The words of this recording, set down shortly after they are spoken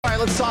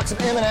let's talk some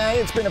M&A.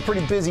 It's been a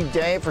pretty busy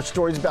day for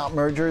stories about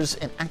mergers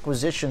and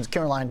acquisitions.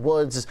 Caroline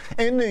Woods is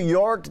in New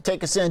York to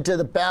take us into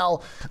the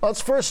bell.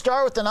 Let's first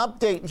start with an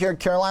update here,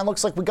 Caroline.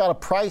 Looks like we got a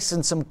price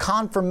and some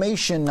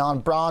confirmation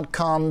on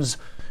Broadcom's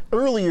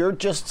earlier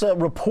just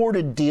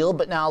reported deal,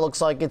 but now it looks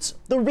like it's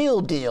the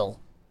real deal.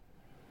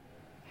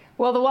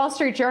 Well, the Wall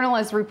Street Journal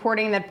is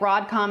reporting that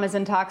Broadcom is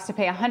in talks to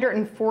pay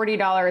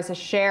 $140 a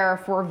share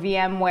for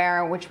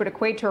VMware, which would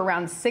equate to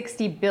around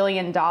 $60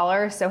 billion.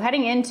 So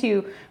heading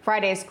into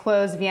Friday's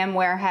close,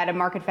 VMware had a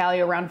market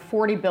value around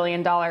 $40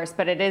 billion,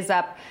 but it is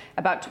up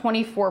about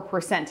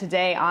 24%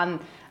 today on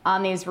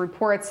these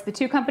reports. The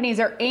two companies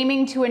are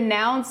aiming to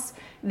announce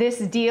this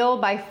deal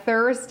by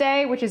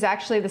Thursday, which is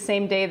actually the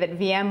same day that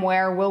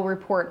VMware will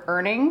report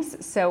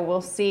earnings. So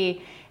we'll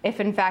see if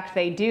in fact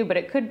they do, but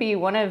it could be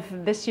one of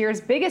this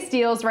year's biggest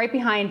deals, right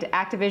behind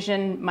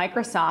Activision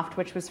Microsoft,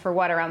 which was for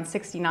around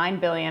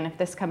 $69 billion, if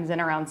this comes in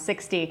around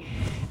 60.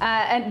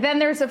 And then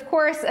there's, of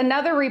course,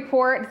 another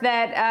report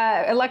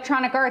that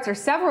Electronic Arts, or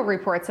several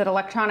reports that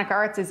Electronic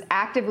Arts is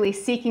actively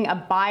seeking a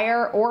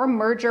buyer or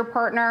merger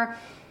partner.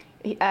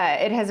 It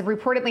has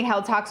reportedly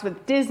held talks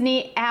with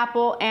Disney,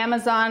 Apple,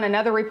 Amazon.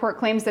 Another report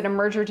claims that a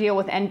merger deal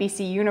with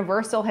NBC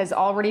Universal has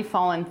already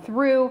fallen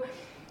through.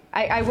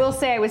 I will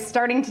say I was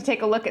starting to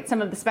take a look at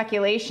some of the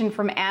speculation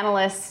from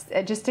analysts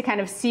just to kind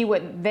of see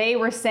what they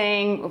were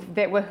saying,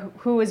 that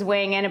who was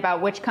weighing in about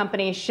which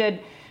companies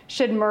should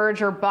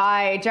merge or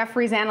buy.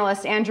 Jefferies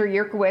analyst Andrew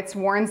Yerkowitz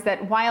warns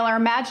that while our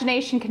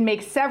imagination can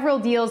make several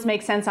deals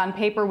make sense on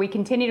paper, we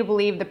continue to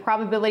believe the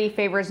probability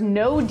favors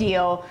no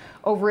deal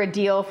over a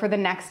deal for the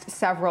next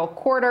several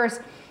quarters.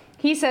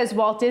 He says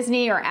Walt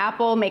Disney or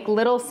Apple make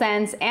little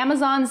sense.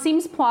 Amazon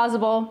seems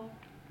plausible.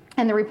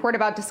 And the report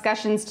about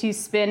discussions to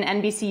spin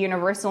NBC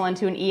Universal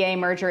into an EA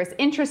merger is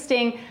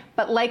interesting,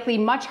 but likely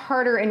much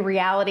harder in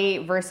reality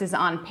versus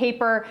on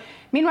paper.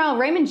 Meanwhile,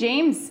 Raymond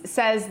James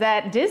says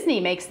that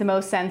Disney makes the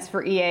most sense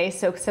for EA,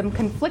 so some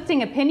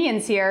conflicting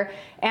opinions here.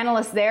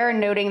 Analysts there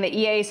noting that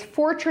EA's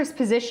fortress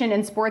position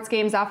in sports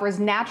games offers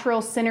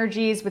natural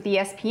synergies with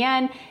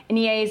ESPN, and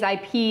EA's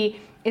IP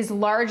is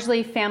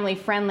largely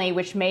family-friendly,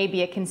 which may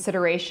be a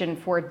consideration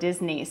for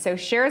Disney. So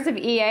shares of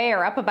EA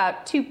are up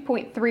about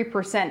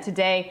 2.3%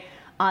 today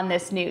on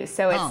this news.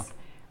 So it's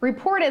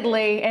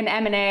reportedly an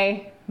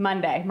M&A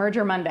Monday,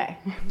 merger Monday.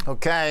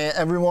 Okay,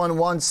 everyone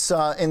wants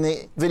in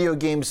the video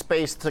game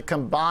space to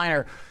combine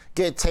or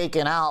get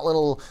taken out. A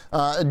little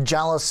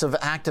jealous of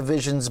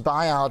Activision's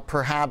buyout,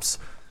 perhaps.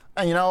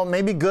 You know,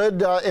 maybe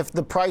good if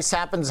the price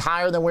happens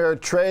higher than where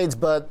it trades,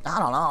 but I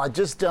don't know. It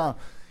just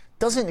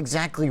doesn't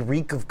exactly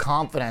reek of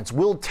confidence.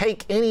 We'll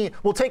take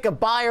a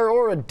buyer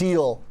or a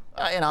deal.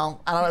 I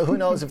don't know. Who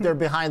knows if they're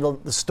behind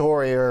the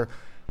story or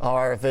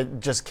if it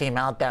just came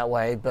out that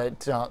way.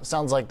 But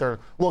sounds like they're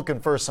looking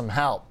for some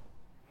help.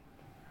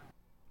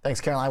 Thanks,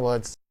 Caroline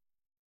Woods.